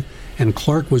completed, and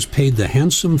Clark was paid the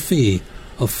handsome fee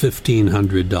of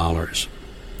 $1,500.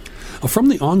 From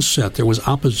the onset, there was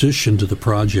opposition to the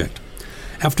project.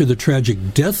 After the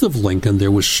tragic death of Lincoln, there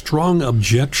was strong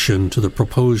objection to the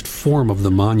proposed form of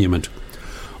the monument.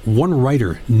 One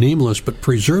writer, nameless but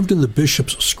preserved in the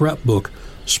bishop's scrapbook,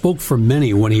 spoke for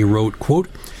many when he wrote, quote,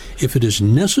 "If it is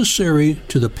necessary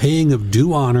to the paying of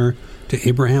due honor to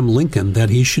Abraham Lincoln that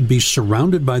he should be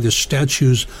surrounded by the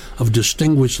statues of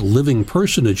distinguished living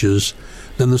personages,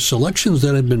 then the selections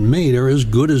that have been made are as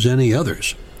good as any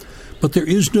others. But there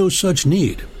is no such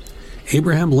need.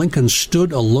 Abraham Lincoln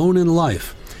stood alone in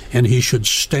life, and he should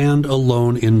stand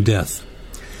alone in death.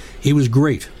 He was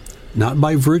great, not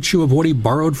by virtue of what he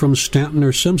borrowed from Stanton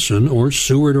or Simpson or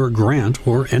Seward or Grant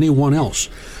or anyone else,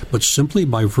 but simply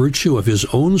by virtue of his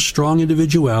own strong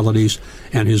individualities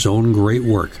and his own great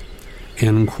work."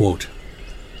 End quote.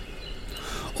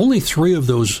 Only 3 of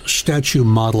those statue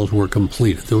models were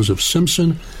completed, those of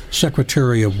Simpson,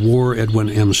 Secretary of War Edwin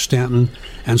M. Stanton,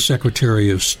 and Secretary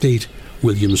of State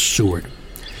William Seward.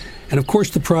 And of course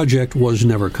the project was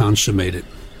never consummated.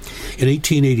 In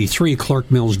 1883,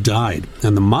 Clark Mills died,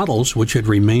 and the models, which had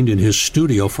remained in his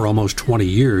studio for almost 20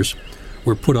 years,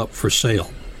 were put up for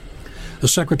sale. The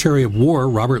Secretary of War,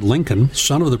 Robert Lincoln,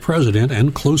 son of the President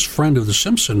and close friend of the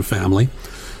Simpson family,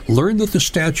 learned that the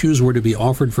statues were to be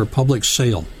offered for public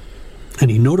sale, and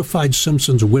he notified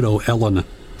Simpson's widow, Ellen.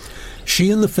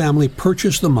 She and the family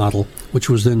purchased the model, which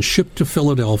was then shipped to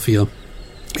Philadelphia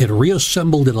and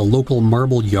reassembled in a local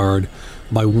marble yard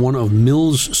by one of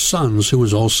Mills' sons, who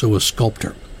was also a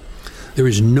sculptor. There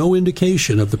is no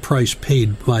indication of the price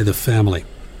paid by the family.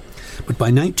 But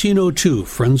by 1902,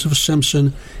 friends of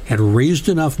Simpson had raised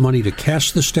enough money to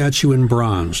cast the statue in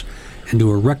bronze and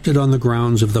to erect it on the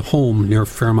grounds of the home near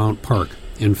Fairmount Park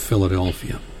in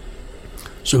Philadelphia.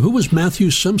 So who was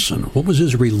Matthew Simpson? What was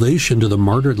his relation to the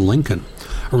martyred Lincoln?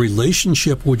 A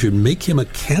relationship which would make him a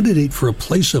candidate for a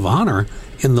place of honor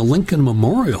in the Lincoln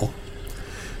Memorial.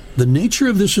 The nature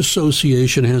of this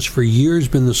association has for years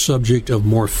been the subject of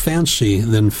more fancy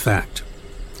than fact.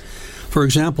 For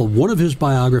example, one of his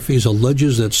biographies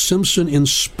alleges that Simpson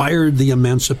inspired the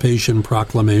Emancipation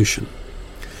Proclamation.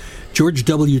 George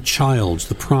W. Childs,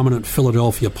 the prominent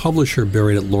Philadelphia publisher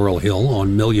buried at Laurel Hill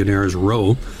on Millionaires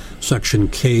Row, Section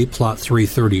K, Plot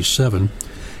 337,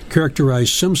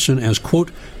 characterized Simpson as,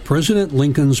 quote, President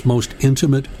Lincoln's most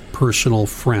intimate personal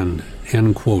friend,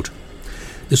 end quote.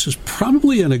 This is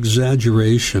probably an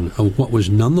exaggeration of what was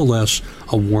nonetheless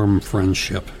a warm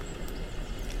friendship.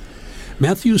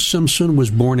 Matthew Simpson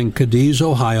was born in Cadiz,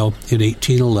 Ohio in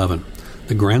 1811,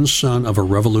 the grandson of a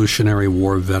Revolutionary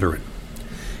War veteran.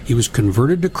 He was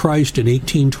converted to Christ in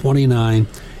 1829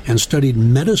 and studied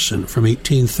medicine from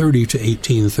 1830 to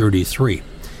 1833.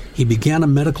 He began a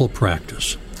medical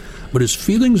practice, but his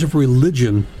feelings of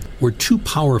religion were too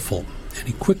powerful, and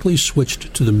he quickly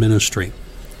switched to the ministry.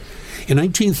 In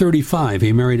 1935,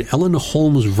 he married Ellen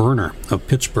Holmes Verner of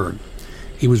Pittsburgh.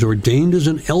 He was ordained as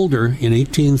an elder in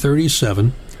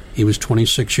 1837. He was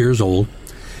 26 years old.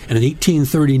 And in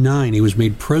 1839, he was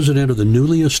made president of the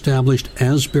newly established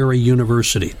Asbury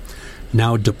University,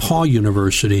 now DePauw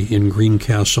University in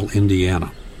Greencastle,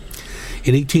 Indiana.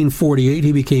 In 1848,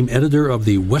 he became editor of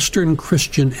the Western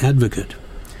Christian Advocate.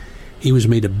 He was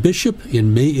made a bishop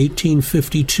in May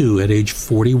 1852 at age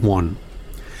 41.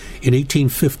 In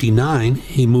 1859,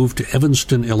 he moved to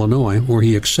Evanston, Illinois, where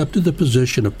he accepted the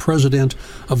position of president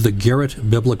of the Garrett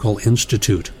Biblical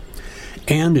Institute.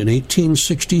 And in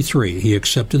 1863, he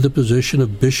accepted the position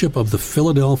of bishop of the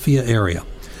Philadelphia area,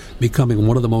 becoming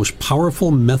one of the most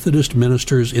powerful Methodist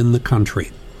ministers in the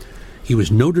country. He was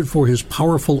noted for his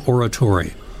powerful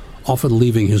oratory, often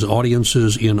leaving his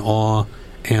audiences in awe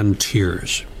and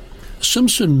tears.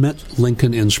 Simpson met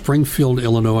Lincoln in Springfield,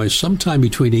 Illinois, sometime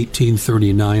between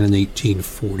 1839 and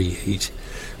 1848.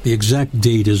 The exact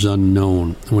date is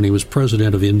unknown, when he was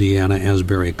president of Indiana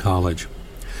Asbury College.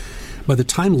 By the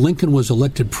time Lincoln was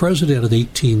elected president in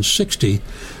 1860,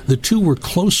 the two were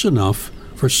close enough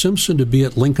for Simpson to be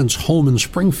at Lincoln's home in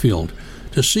Springfield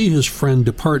to see his friend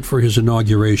depart for his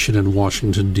inauguration in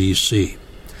Washington, D.C.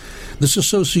 This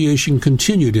association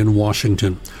continued in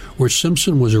Washington, where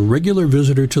Simpson was a regular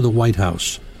visitor to the White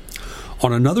House.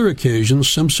 On another occasion,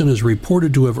 Simpson is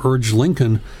reported to have urged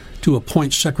Lincoln to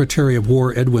appoint Secretary of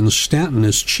War Edwin Stanton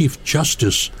as Chief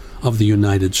Justice of the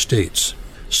United States.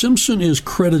 Simpson is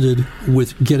credited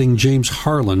with getting James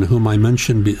Harlan, whom I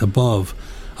mentioned above,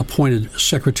 appointed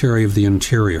Secretary of the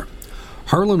Interior.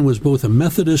 Harlan was both a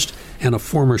Methodist and a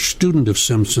former student of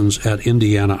Simpson's at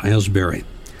Indiana Asbury.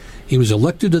 He was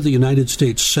elected to the United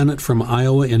States Senate from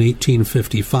Iowa in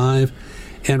 1855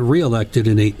 and re-elected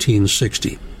in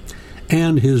 1860.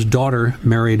 And his daughter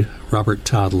married Robert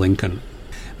Todd Lincoln.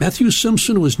 Matthew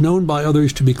Simpson was known by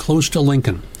others to be close to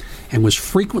Lincoln and was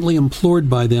frequently implored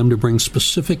by them to bring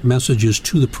specific messages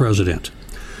to the president.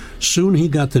 Soon he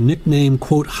got the nickname,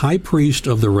 quote, High Priest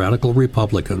of the Radical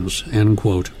Republicans, end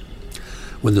quote.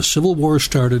 When the Civil War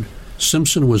started,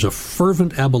 Simpson was a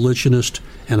fervent abolitionist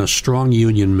and a strong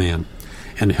Union man,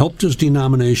 and helped his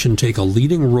denomination take a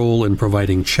leading role in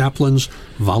providing chaplains,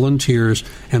 volunteers,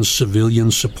 and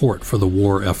civilian support for the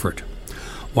war effort.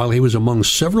 While he was among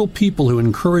several people who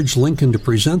encouraged Lincoln to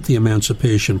present the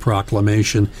Emancipation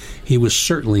Proclamation, he was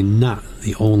certainly not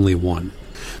the only one.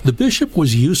 The bishop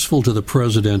was useful to the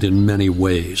president in many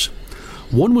ways.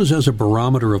 One was as a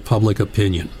barometer of public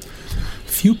opinion.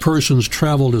 Few persons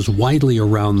traveled as widely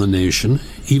around the nation,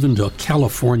 even to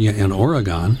California and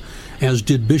Oregon, as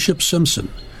did Bishop Simpson,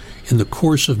 in the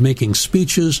course of making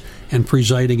speeches and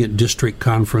presiding at district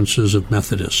conferences of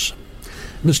Methodists.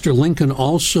 Mr. Lincoln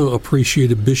also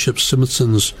appreciated Bishop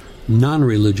Simpson's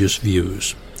non-religious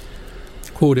views.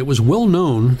 Quote, "It was well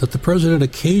known that the president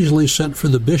occasionally sent for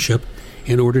the bishop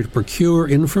in order to procure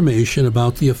information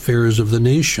about the affairs of the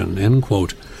nation," end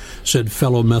quote, said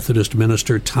fellow Methodist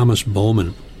minister Thomas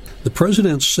Bowman. The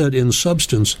president said in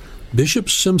substance, "Bishop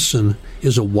Simpson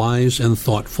is a wise and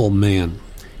thoughtful man.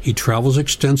 He travels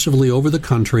extensively over the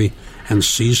country and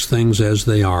sees things as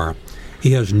they are.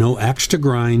 He has no axe to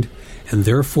grind, and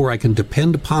therefore I can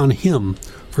depend upon him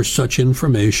for such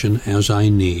information as I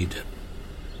need."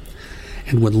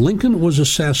 And when Lincoln was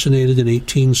assassinated in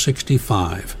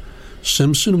 1865,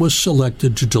 Simpson was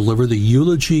selected to deliver the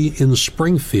eulogy in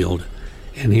Springfield,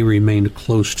 and he remained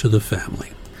close to the family.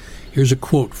 Here's a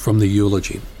quote from the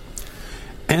eulogy.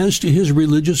 "As to his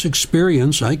religious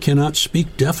experience, I cannot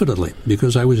speak definitely,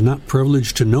 because I was not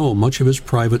privileged to know much of his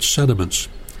private sentiments.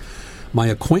 My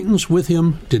acquaintance with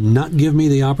him did not give me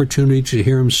the opportunity to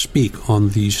hear him speak on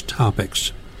these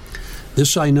topics.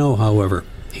 This I know, however,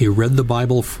 he read the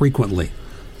Bible frequently,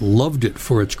 loved it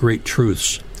for its great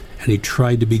truths, and he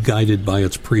tried to be guided by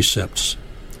its precepts.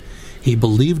 He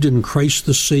believed in Christ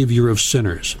the Savior of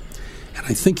sinners, and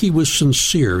I think he was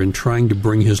sincere in trying to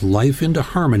bring his life into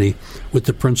harmony with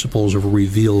the principles of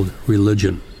revealed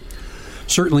religion.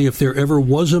 Certainly, if there ever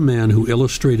was a man who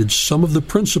illustrated some of the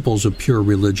principles of pure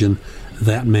religion,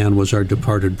 that man was our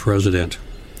departed president.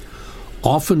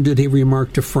 Often did he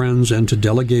remark to friends and to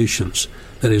delegations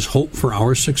that his hope for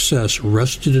our success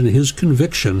rested in his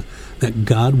conviction that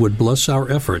God would bless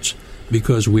our efforts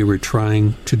because we were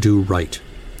trying to do right."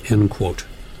 End quote.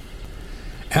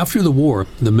 After the war,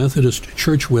 the Methodist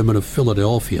churchwomen of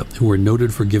Philadelphia, who were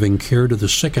noted for giving care to the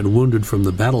sick and wounded from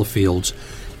the battlefields,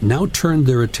 now turned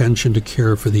their attention to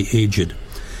care for the aged,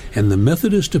 and the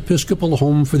Methodist Episcopal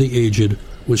Home for the Aged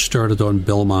was started on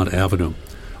Belmont Avenue,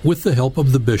 with the help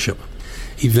of the bishop.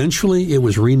 Eventually, it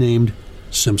was renamed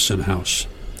Simpson House.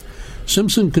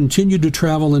 Simpson continued to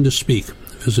travel and to speak,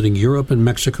 visiting Europe and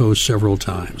Mexico several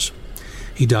times.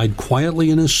 He died quietly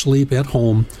in his sleep at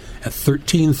home at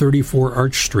 1334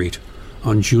 Arch Street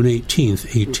on June 18,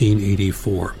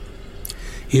 1884.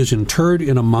 He is interred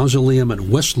in a mausoleum at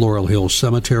West Laurel Hill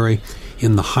Cemetery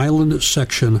in the Highland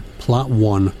Section, Plot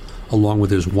 1, along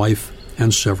with his wife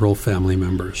and several family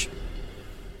members.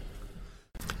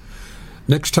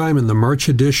 Next time in the March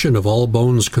edition of All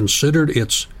Bones Considered,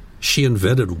 it's She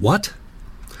Invented What?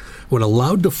 When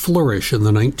allowed to flourish in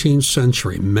the 19th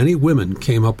century, many women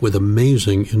came up with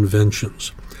amazing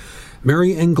inventions.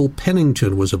 Mary Engel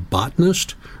Pennington was a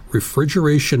botanist,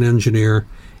 refrigeration engineer,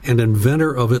 and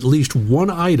inventor of at least one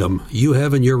item you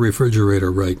have in your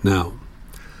refrigerator right now.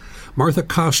 Martha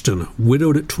Costin,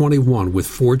 widowed at 21 with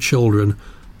 4 children,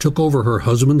 took over her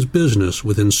husband's business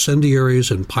with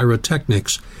incendiaries and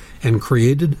pyrotechnics and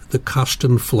created the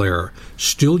Costin flare,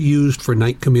 still used for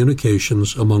night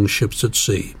communications among ships at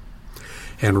sea.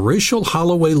 And Rachel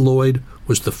Holloway Lloyd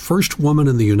was the first woman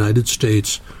in the United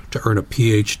States to earn a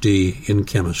Ph.D. in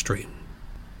chemistry.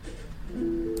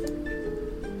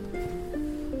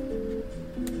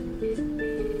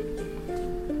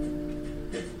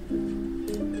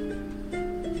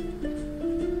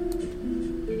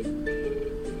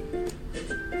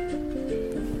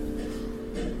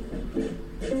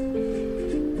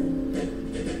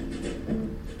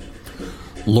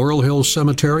 Laurel Hill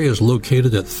Cemetery is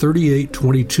located at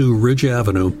 3822 Ridge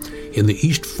Avenue in the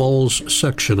East Falls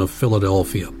section of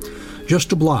Philadelphia,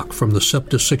 just a block from the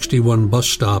SEPTA 61 bus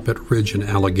stop at Ridge and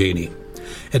Allegheny.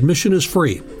 Admission is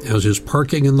free, as is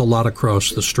parking in the lot across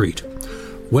the street.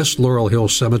 West Laurel Hill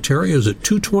Cemetery is at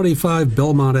 225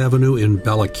 Belmont Avenue in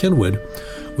Bala Cynwyd,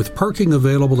 with parking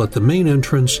available at the main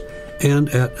entrance and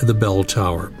at the bell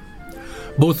tower.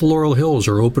 Both Laurel Hills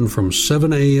are open from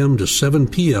 7 a.m. to 7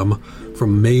 p.m.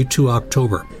 from May to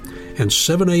October, and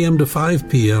 7 a.m. to 5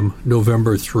 p.m.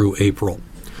 November through April.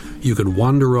 You can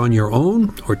wander on your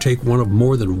own or take one of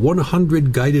more than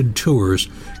 100 guided tours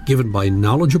given by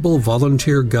knowledgeable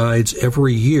volunteer guides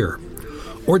every year,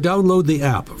 or download the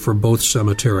app for both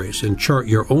cemeteries and chart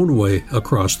your own way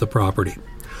across the property.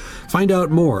 Find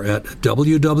out more at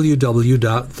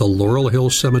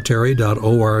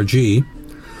www.thelaurelhillcemetery.org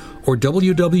or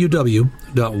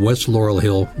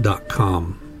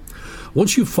www.westlaurelhill.com.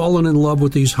 Once you've fallen in love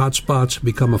with these hotspots,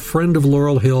 become a friend of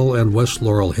Laurel Hill and West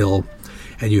Laurel Hill,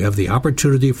 and you have the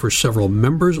opportunity for several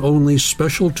members-only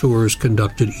special tours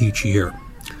conducted each year.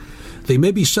 They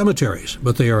may be cemeteries,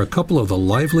 but they are a couple of the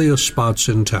liveliest spots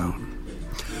in town.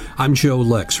 I'm Joe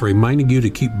Lex, reminding you to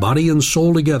keep body and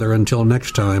soul together until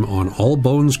next time on All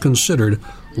Bones Considered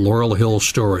Laurel Hill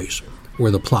Stories,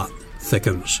 where the plot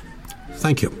thickens.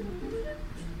 Thank you.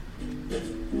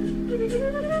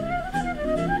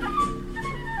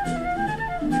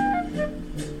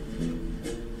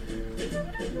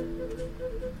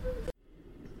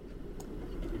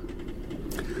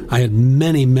 I had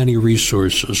many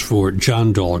resources for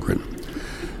John Dahlgren.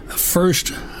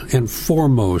 First and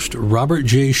foremost, Robert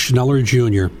J. Schneller,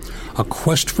 Jr., A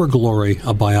Quest for Glory,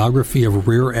 a biography of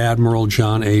Rear Admiral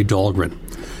John A. Dahlgren,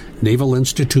 Naval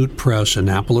Institute Press,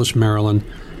 Annapolis, Maryland,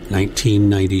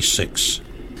 1996.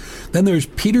 Then there's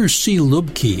Peter C.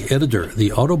 Lubke, editor,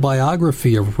 The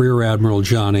Autobiography of Rear Admiral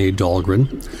John A.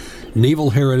 Dahlgren, Naval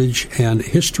Heritage and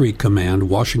History Command,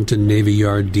 Washington Navy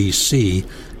Yard, D.C.,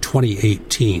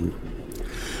 2018.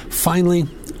 Finally,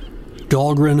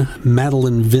 Dahlgren,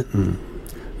 Madeline Vinton,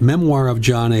 Memoir of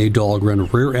John A.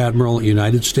 Dahlgren, Rear Admiral,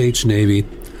 United States Navy,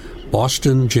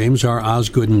 Boston, James R.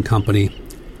 Osgood and Company,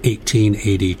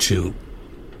 1882.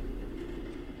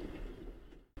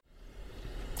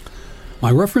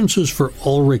 My references for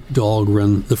Ulrich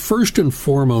Dahlgren, the first and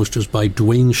foremost is by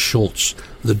Duane Schultz,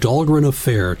 The Dahlgren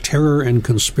Affair, Terror and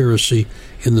Conspiracy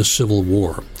in the Civil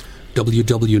War,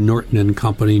 W.W. Norton and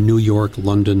Company, New York,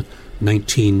 London,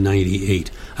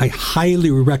 1998. I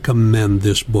highly recommend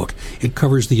this book. It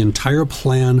covers the entire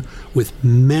plan with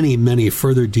many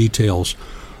further details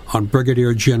on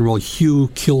Brigadier General Hugh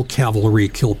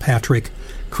Kilcavalry Kilpatrick,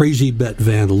 Crazy Bet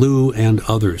Van Loo, and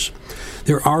others.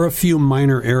 There are a few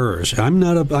minor errors. I'm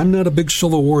not a big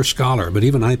Civil War scholar, but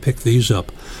even I picked these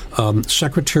up.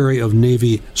 Secretary of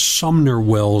Navy Sumner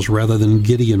Welles rather than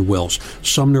Gideon Welles.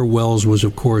 Sumner Welles was,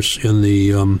 of course, in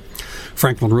the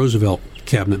Franklin Roosevelt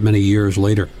cabinet many years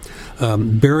later.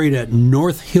 Buried at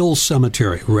North Hill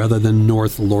Cemetery rather than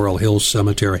North Laurel Hill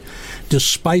Cemetery.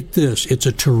 Despite this, it's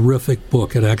a terrific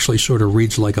book. It actually sort of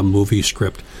reads like a movie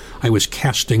script. I was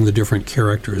casting the different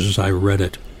characters as I read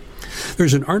it.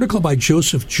 There's an article by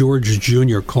Joseph George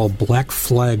Jr. called Black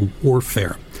Flag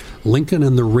Warfare, Lincoln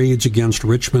and the Raids Against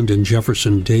Richmond and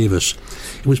Jefferson Davis.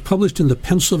 It was published in the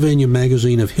Pennsylvania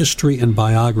Magazine of History and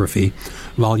Biography,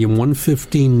 Volume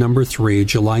 115, Number 3,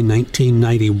 July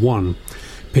 1991,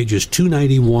 pages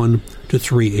 291 to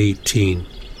 318.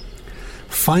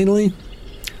 Finally,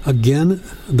 again,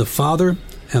 the father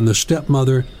and the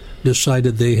stepmother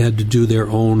decided they had to do their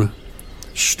own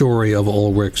story of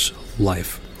Ulrich's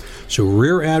life. So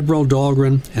Rear Admiral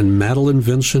Dahlgren and Madeline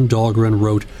Vincent Dahlgren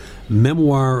wrote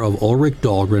Memoir of Ulrich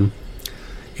Dahlgren.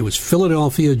 It was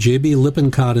Philadelphia, J.B.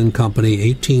 Lippincott and Company,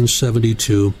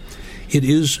 1872. It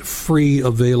is free,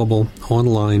 available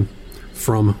online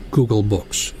from Google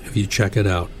Books, if you check it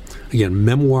out. Again,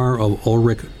 Memoir of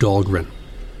Ulrich Dahlgren.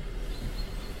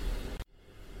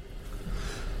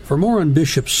 For more on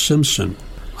Bishop Simpson,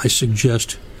 I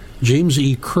suggest James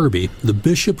E. Kirby, The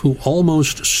Bishop Who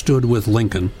Almost Stood with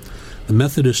Lincoln, The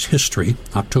Methodist History,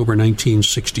 October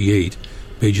 1968,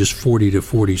 pages 40 to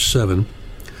 47.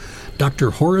 Dr.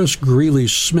 Horace Greeley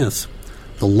Smith,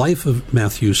 The Life of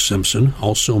Matthew Simpson,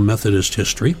 also Methodist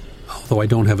History, although I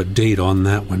don't have a date on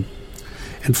that one.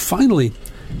 And finally,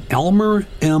 Elmer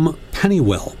M.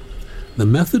 Pennywell, The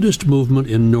Methodist Movement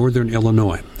in Northern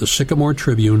Illinois, The Sycamore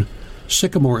Tribune,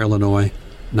 Sycamore, Illinois,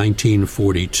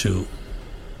 1942.